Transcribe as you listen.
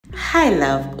Hi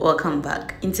love, welcome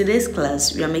back. In today's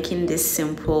class, we are making this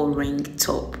simple ring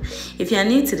top. If you are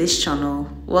new to this channel,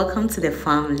 welcome to the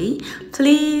family.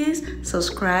 Please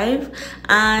subscribe,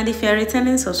 and if you're a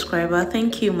returning subscriber,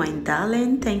 thank you my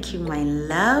darling, thank you my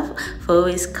love for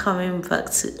always coming back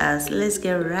to us. Let's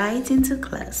get right into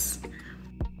class.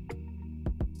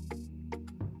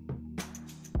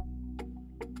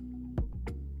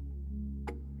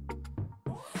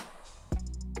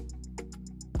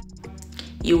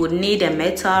 You would need a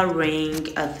metal ring,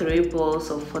 3 balls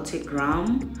of 40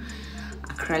 gram,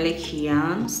 acrylic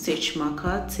yarn, stitch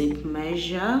marker, tape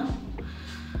measure,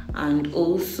 and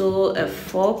also a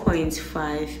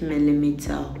 4.5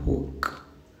 millimeter hook.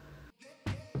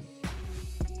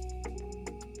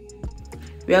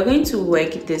 We are going to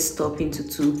work this top into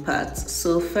 2 parts.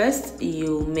 So first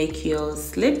you make your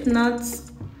slip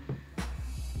knots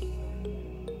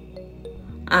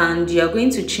and you are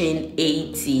going to chain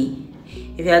 80.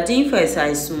 If you are doing for a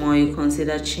size small, you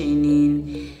consider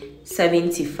chaining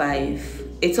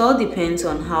 75. It all depends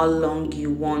on how long you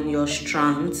want your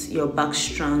strands, your back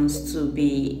strands to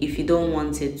be. If you don't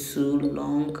want it too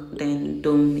long, then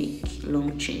don't make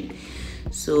long chain.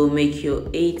 So make your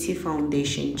 80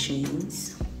 foundation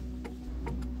chains.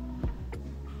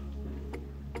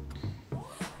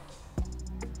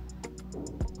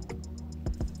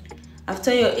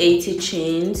 After your 80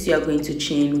 chains, you are going to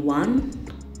chain 1.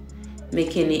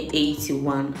 Making it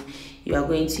 81. You are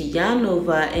going to yarn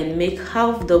over and make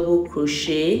half double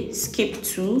crochet, skip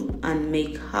 2 and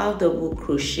make half double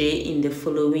crochet in the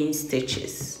following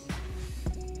stitches.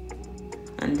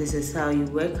 And this is how you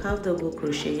work half double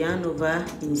crochet, yarn over,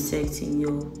 insert in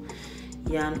your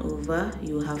yarn over,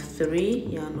 you have 3,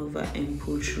 yarn over and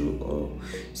pull through all.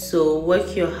 So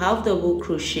work your half double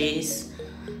crochets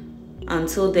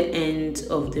until the end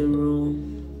of the row.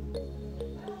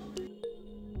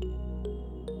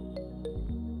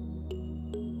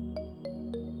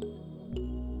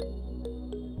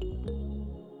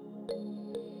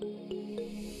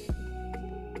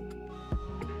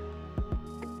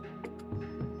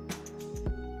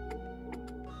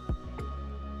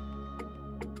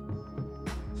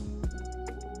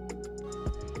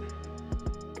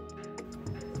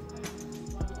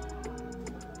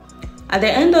 At the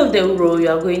end of the row, you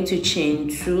are going to chain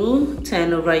 2,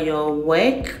 turn over your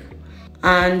work,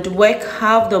 and work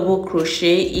half double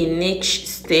crochet in each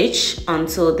stitch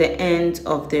until the end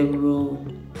of the row.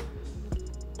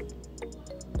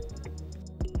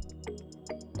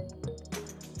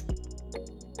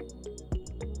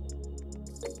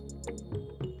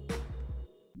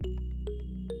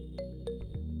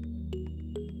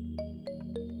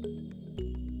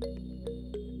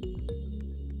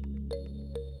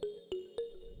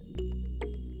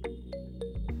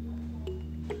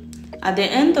 At the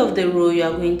end of the row, you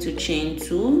are going to chain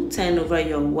 2, turn over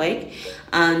your work,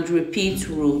 and repeat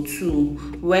row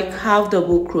 2. Work half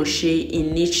double crochet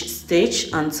in each stitch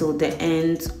until the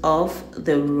end of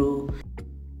the row.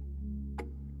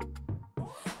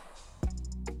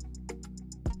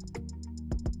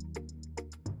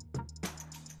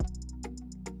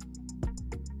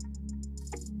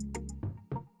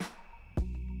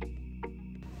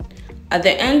 At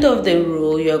the end of the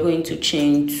row, you are going to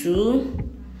chain 2,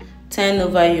 turn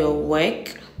over your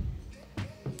work,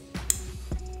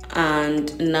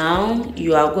 and now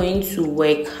you are going to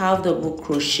work half double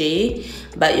crochet,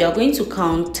 but you are going to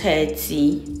count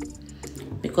 30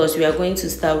 because we are going to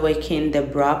start working the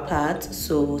bra part.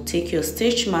 So take your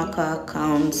stitch marker,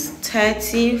 count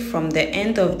 30 from the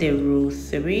end of the row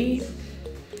 3.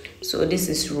 So this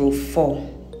is row 4,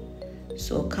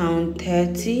 so count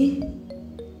 30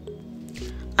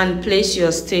 and place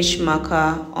your stitch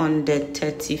marker on the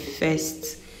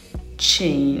 31st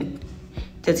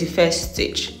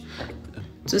stitch.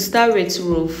 To start with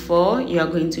row 4, you are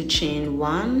going to chain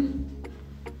 1,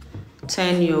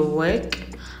 turn your work,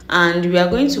 and we are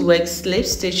going to work slip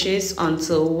stitches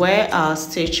until where our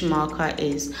stitch marker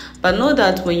is. But know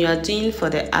that when you are doing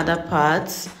for the other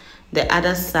parts, the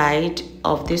other side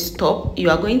of this top,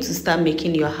 you are going to start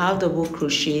making your half double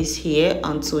crochets here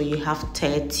until you have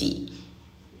 30.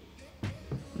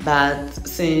 But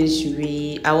since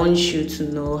I want you to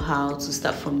know how to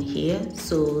start from here.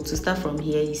 So to start from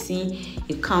here, you see,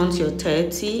 you count your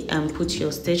 30 and put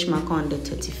your stitch marker on the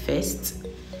 31st.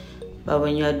 But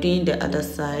when you are doing the other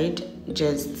side,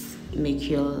 just make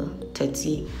your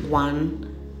 31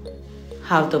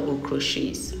 half double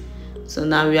crochets. So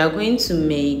now we are going to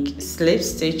make slip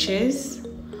stitches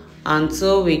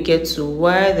until we get to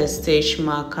where the stitch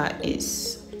marker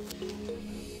is.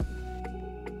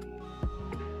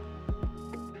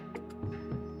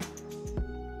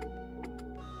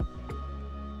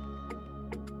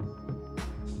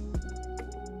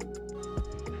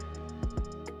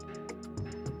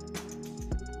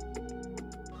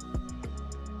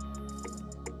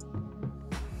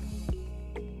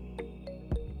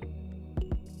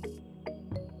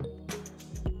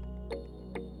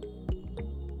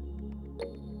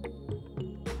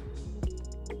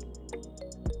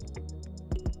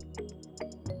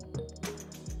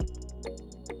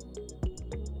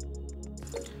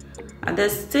 At the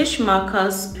stitch marker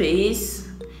space,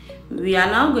 we are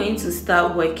now going to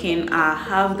start working our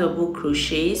half double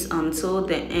crochets until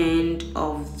the end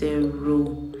of the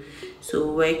row.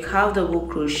 So work half double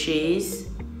crochets,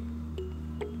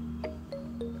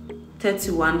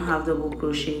 31 half double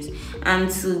crochets, and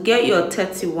to get your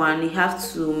 31 you have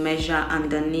to measure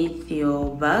underneath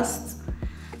your bust,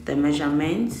 the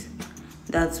measurement.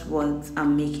 That's what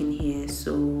I'm making here,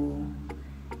 so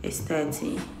it's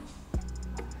 30.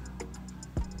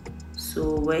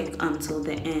 So work until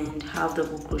the end, half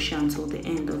double crochet until the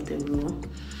end of the row.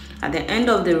 At the end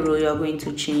of the row, you are going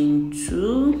to chain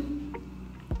 2,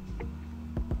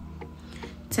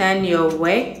 turn your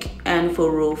work, and for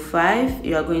row 5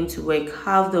 you are going to work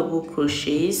half double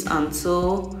crochets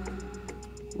until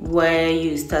where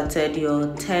you started your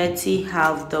 30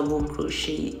 half double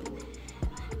crochet,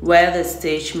 where the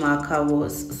stitch marker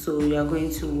was. So you are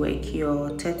going to work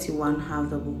your 31 half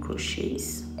double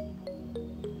crochets.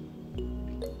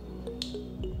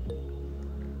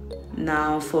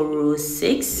 Now for row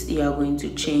 6, you are going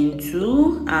to chain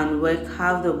 2 and work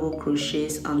half double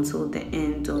crochets until the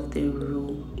end of the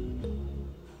row.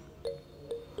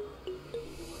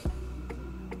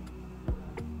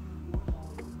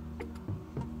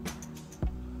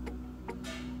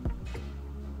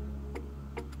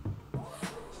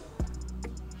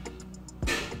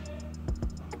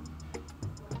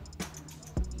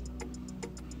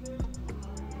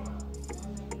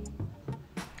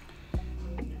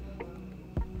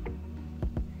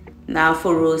 Now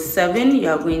for row 7, you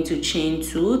are going to chain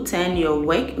 2, turn your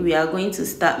work. We are going to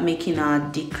start making our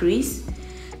decrease.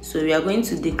 So we are going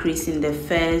to decrease in the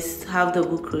first half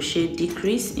double crochet,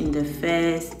 decrease in the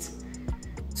first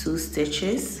 2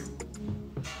 stitches,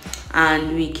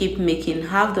 and we keep making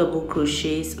half double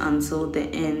crochets until the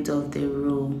end of the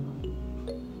row.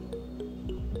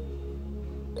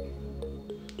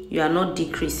 You are not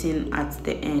decreasing at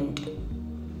the end.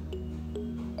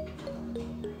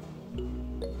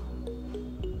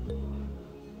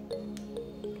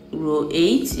 Row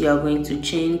 8, you are going to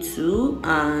chain 2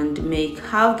 and make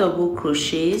half double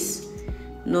crochets,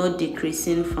 no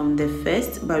decreasing from the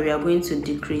first, but we are going to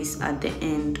decrease at the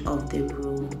end of the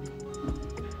row.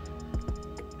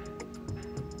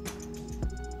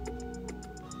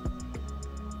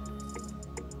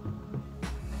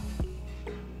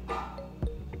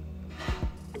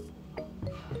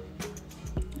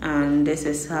 And this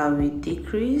is how we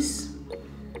decrease,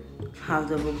 half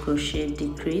double crochet,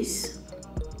 decrease,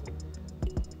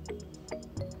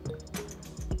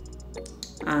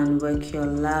 and work your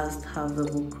last half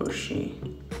double crochet.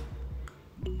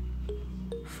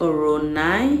 For row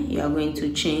 9, you are going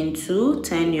to chain 2,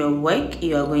 turn your work,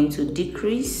 you are going to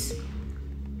decrease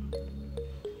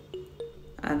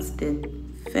at the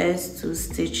first 2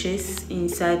 stitches,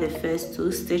 inside the first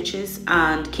 2 stitches,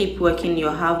 and keep working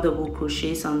your half double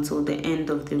crochets until the end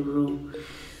of the row.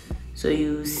 So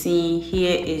you see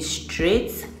here is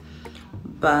straight,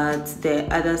 but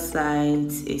the other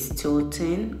side is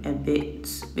tilting a bit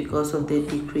because of the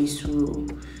decrease row.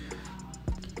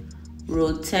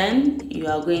 Row 10, you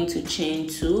are going to chain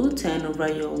 2, turn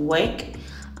over your work,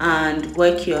 and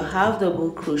work your half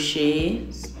double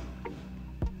crochets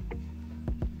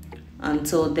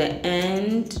until the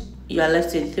end. You are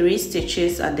left with 3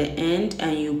 stitches at the end,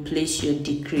 and you place your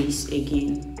decrease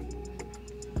again.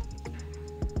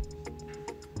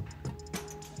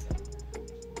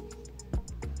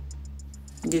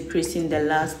 Decreasing the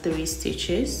last 3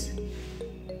 stitches.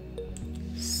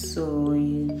 So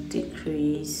you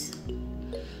decrease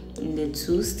in the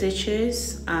 2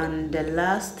 stitches, and the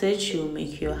last stitch you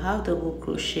make your half double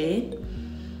crochet,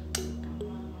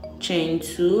 chain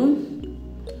 2,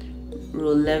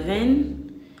 row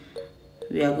 11,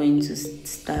 we are going to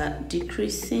start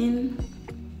decreasing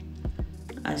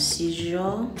as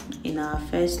usual in our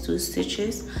first 2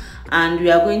 stitches, and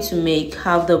we are going to make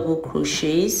half double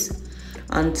crochets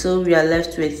until we are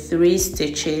left with 3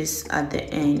 stitches at the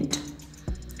end.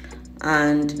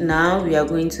 And now we are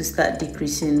going to start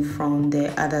decreasing from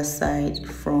the other side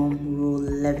from row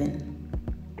 11.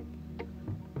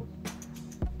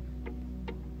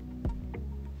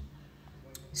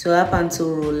 So up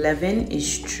until row 11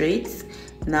 is straight.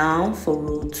 Now for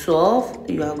row 12,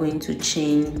 you are going to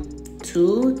chain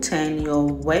 2, turn your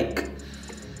work,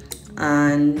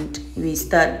 and we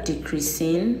start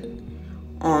decreasing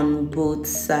on both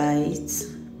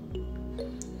sides.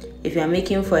 If you are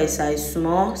making for a size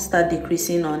small, start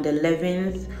decreasing on the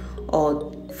 11th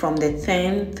or from the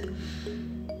 10th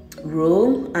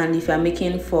row, and if you are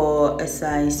making for a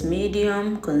size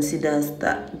medium, consider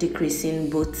start decreasing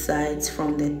both sides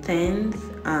from the 10th,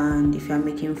 and if you are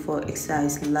making for a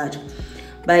size large.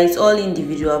 but it's all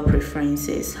individual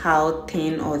preferences, how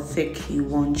thin or thick you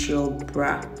want your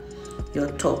bra, your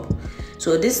top.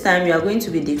 So this time we are going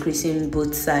to be decreasing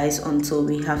both sides until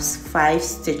we have 5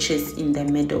 stitches in the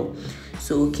middle.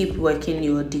 So keep working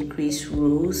your decrease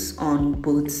rows on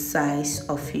both sides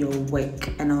of your work,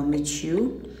 and I'll meet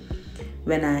you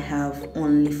when I have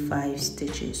only 5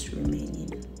 stitches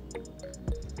remaining.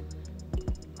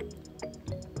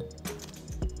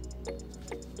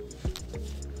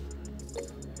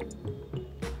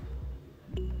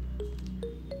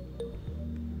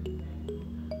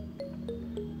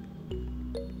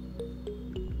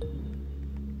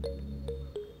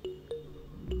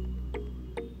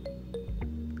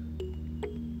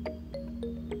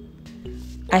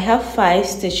 I have 5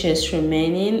 stitches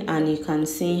remaining, and you can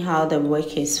see how the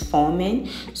work is forming.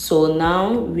 So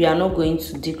now we are not going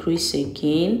to decrease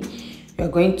again. We are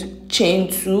going to chain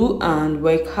 2 and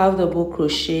work half double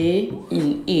crochet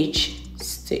in each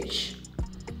stitch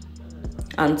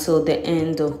until the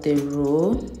end of the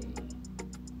row.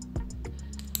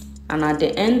 And at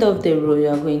the end of the row, you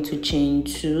are going to chain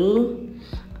 2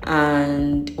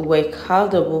 and work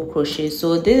half double crochet.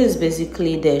 So this is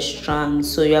basically the strand,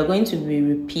 so you are going to be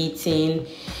repeating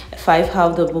 5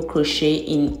 half double crochet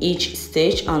in each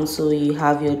stitch until you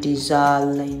have your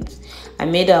desired length. I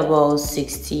made about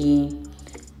 60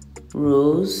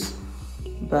 rows,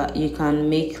 but you can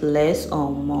make less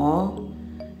or more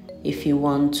if you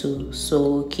want to.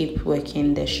 So keep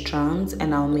working the strands,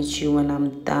 and I'll meet you when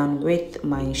I'm done with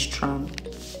my strand.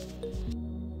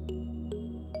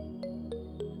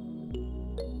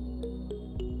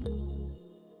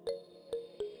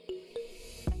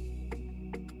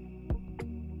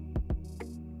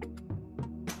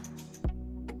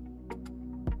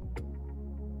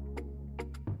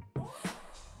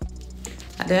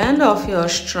 At the end of your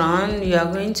strand, you are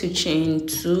going to chain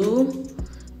 2,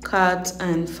 cut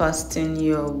and fasten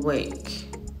your work.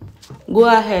 Go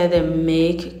ahead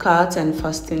and cut and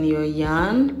fasten your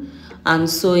yarn and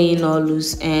sew in or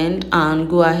loose end, and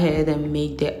go ahead and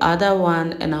make the other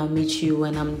one, and I'll meet you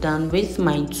when I'm done with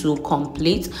my 2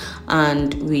 complete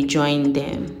and rejoin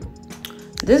them.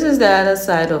 This is the other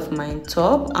side of my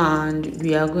top, and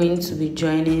we are going to be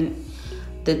joining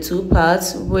the 2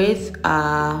 parts with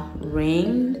a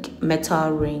ring,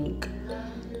 metal ring.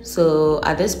 So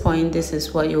at this point, this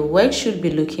is what your work should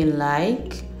be looking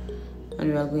like,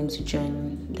 and we are going to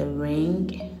join the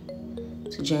ring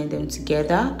to join them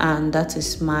together, and that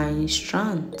is my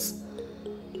strands.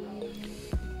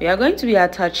 We are going to be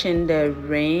attaching the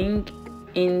ring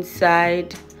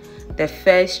inside the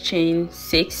first chain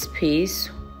 6 space,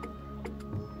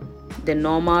 the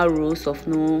normal rows of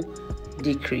no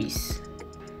decrease.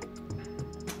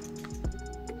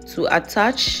 To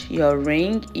attach your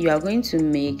ring, you are going to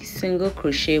make single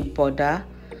crochet border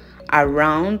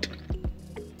around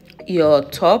your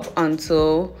top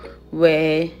until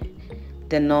where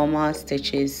the normal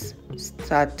stitches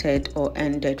started or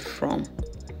ended from.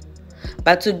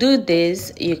 But to do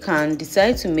this, you can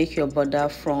decide to make your border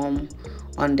from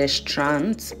on the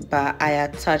strands, but I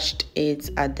attached it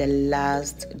at the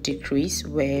last decrease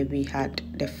where we had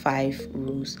the 5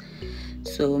 rows.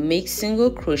 So make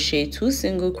single crochet, 2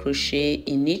 single crochet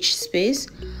in each space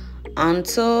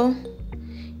until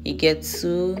you get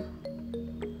to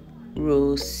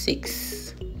row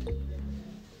 6.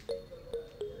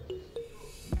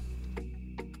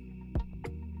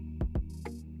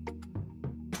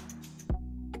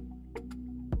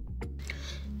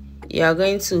 You are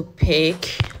going to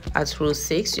pick at row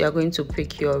 6, you are going to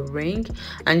pick your ring,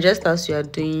 and just as you are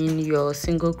doing your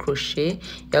single crochet,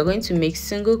 you are going to make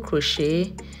single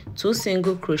crochet, 2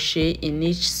 single crochet in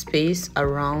each space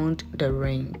around the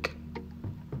ring.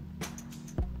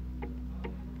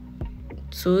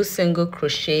 2 single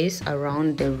crochets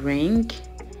around the ring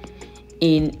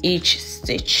in each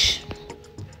stitch.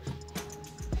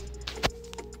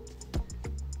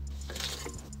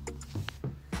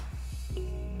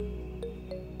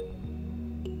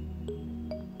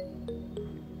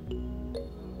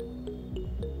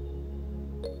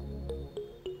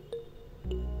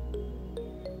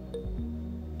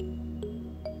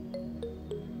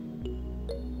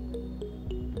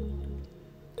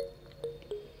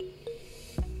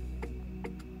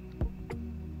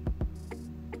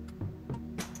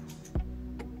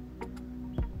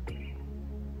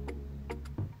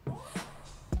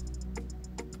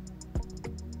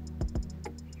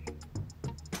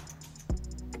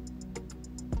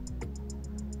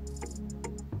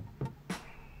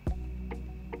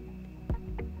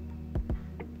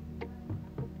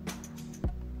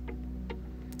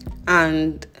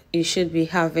 And you should be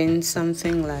having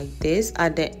something like this.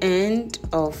 At the end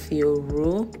of your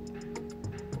row,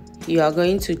 you are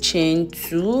going to chain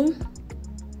 2,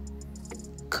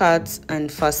 cut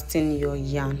and fasten your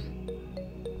yarn.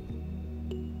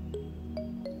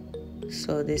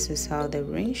 So this is how the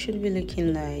ring should be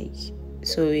looking like.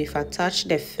 So we've attached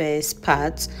the first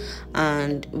part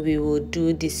and we will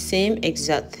do the same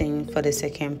exact thing for the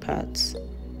second part,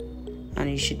 and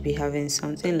you should be having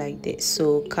something like this.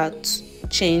 So cut,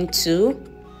 chain 2.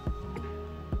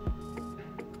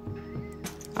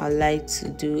 I like to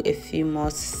do a few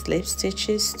more slip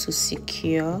stitches to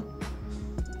secure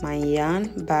my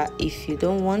yarn, but if you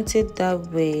don't want it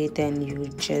that way, then you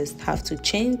just have to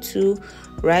chain 2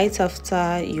 right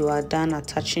after you are done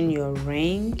attaching your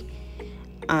ring,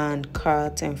 and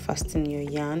cut and fasten your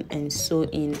yarn and sew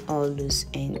in all loose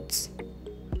ends.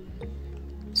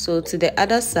 So to the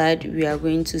other side, we are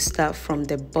going to start from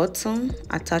the bottom,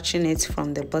 attaching it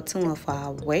from the bottom of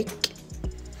our work.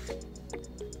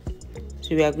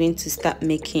 So we are going to start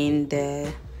making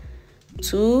the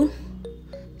 2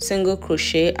 single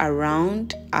crochet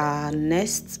around our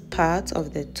next part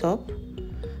of the top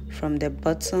from the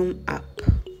bottom up.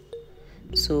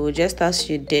 So just as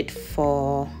you did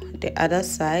for the other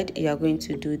side, you are going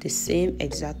to do the same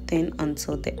exact thing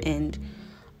until the end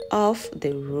of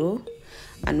the row.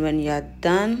 And when you are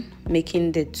done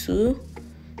making the 2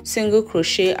 single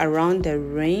crochet around the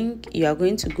ring, you are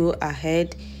going to go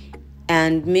ahead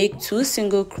and make 2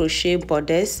 single crochet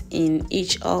borders in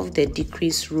each of the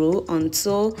decrease row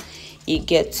until you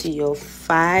get to your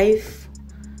 5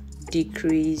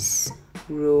 decrease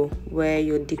row where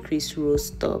your decrease row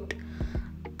stopped.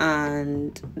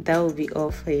 And that will be all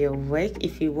for your work.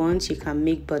 If you want, you can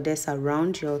make borders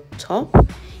around your top.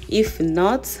 If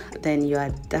not, then you are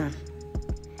done.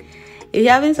 If you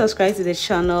haven't subscribed to the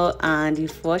channel and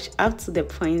you've watched up to the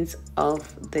point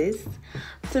of this,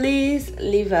 please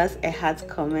leave us a heart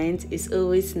comment. It's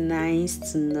always nice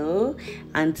to know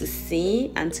and to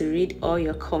see and to read all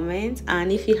your comments.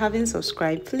 And if you haven't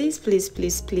subscribed, please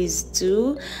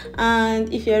do.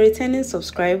 And if you're a returning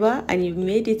subscriber and you've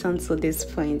made it until this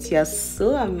point, you're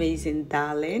so amazing,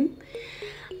 darling.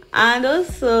 And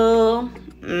also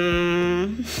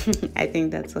I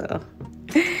think that's all.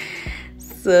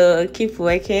 So keep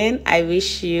working. I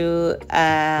wish you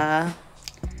a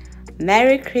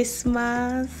Merry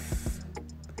Christmas.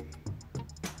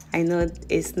 I know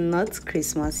it's not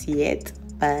Christmas yet,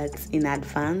 but in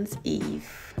advance,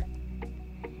 if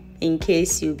in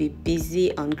case you'll be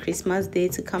busy on Christmas Day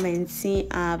to come and see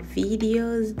our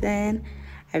videos, then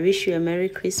I wish you a Merry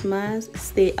Christmas.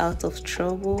 Stay out of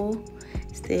trouble,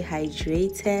 stay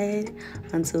hydrated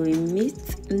until we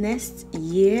meet next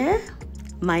year.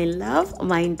 My love,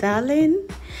 my darling,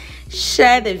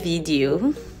 share the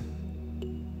video.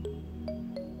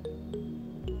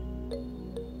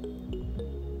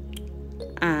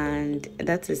 And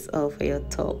that is all for your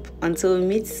top. Until we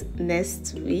meet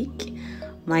next week,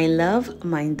 my love,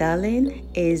 my darling,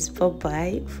 is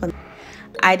bye-bye for now.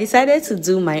 I decided to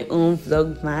do my own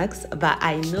vlogmas, but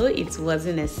I know it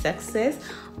wasn't a success.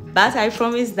 But I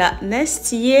promise that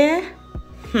next year,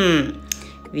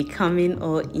 be coming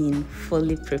all in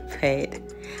fully prepared.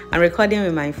 I'm recording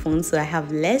with my phone, so I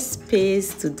have less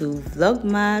space to do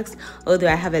vlogmas, although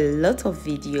I have a lot of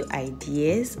video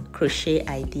ideas, crochet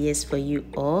ideas for you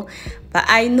all. But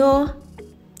I know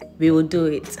we will do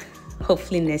it,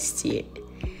 hopefully next year.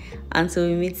 Until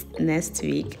we meet next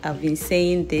week, I've been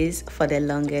saying this for the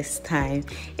longest time,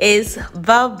 is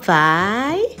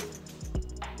bye-bye.